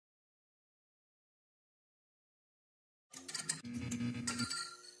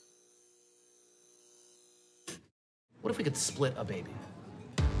What if we could split a baby?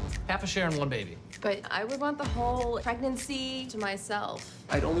 Half a share in one baby. But I would want the whole pregnancy to myself.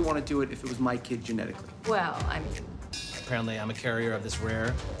 I'd only want to do it if it was my kid genetically. Well, I mean... Apparently, I'm a carrier of this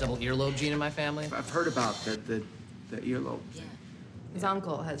rare double earlobe gene in my family. I've heard about the earlobe. Yeah. His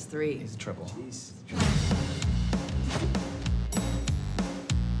uncle has 3. He's a triple. Jeez.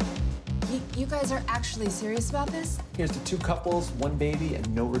 You guys are actually serious about this? Here's to 2 couples, 1 baby,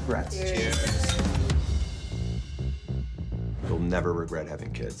 and no regrets. Cheers. You'll never regret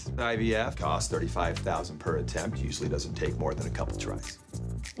having kids. IVF costs $35,000 per attempt. Usually doesn't take more than a couple tries.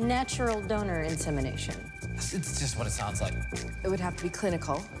 Natural donor insemination. It's just what it sounds like. It would have to be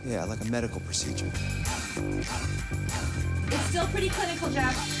clinical. Yeah, like a medical procedure. It's still pretty clinical,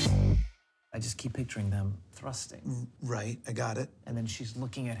 Jack. I just keep picturing them thrusting. Right, I got it. And then she's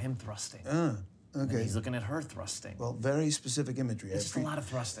looking at him thrusting. Okay. And he's looking at her thrusting. Well, very specific imagery. It's just a lot of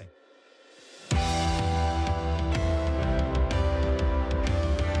thrusting.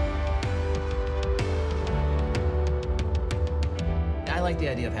 I like the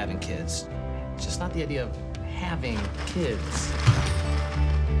idea of having kids, just not the idea of having kids.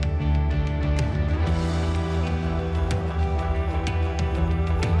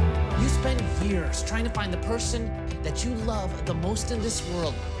 You spend years trying to find the person that you love the most in this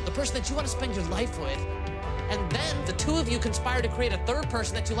world, the person that you want to spend your life with, and then the 2 of you conspire to create a 3rd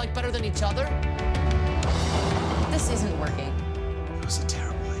person that you like better than each other? This isn't working. It was a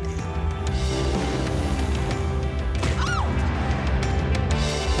terrible idea.